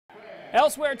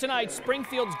Elsewhere tonight,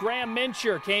 Springfield's Graham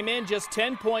Mincher came in just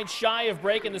 10 points shy of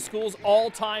breaking the school's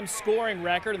all-time scoring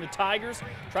record, and the Tigers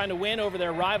trying to win over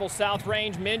their rival South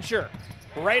Range. Mincher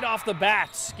right off the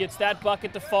bat gets that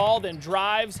bucket to fall, then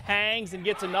drives, hangs, and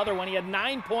gets another one. He had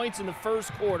 9 points in the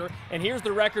first quarter, and here's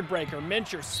the record breaker.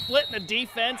 Mincher splitting the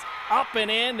defense, up and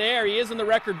in. There he is in the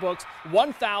record books,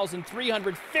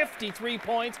 1,353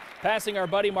 points, passing our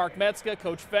buddy Mark Metzger,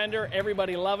 Coach Fender,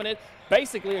 everybody loving it.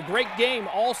 Basically a great game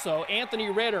also. Anthony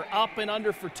Ritter up and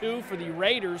under for 2 for the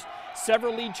Raiders.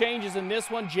 Several lead changes in this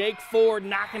one. Jake Ford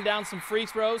knocking down some free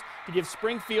throws to give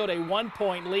Springfield a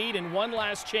 1-point lead, and one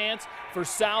last chance for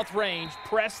South Range.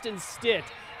 Preston Stitt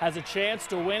has a chance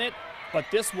to win it, but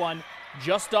this one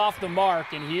just off the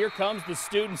mark, and here comes the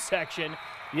student section.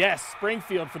 Yes,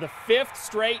 Springfield for the 5th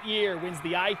straight year wins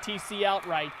the ITC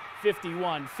outright,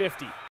 51-50.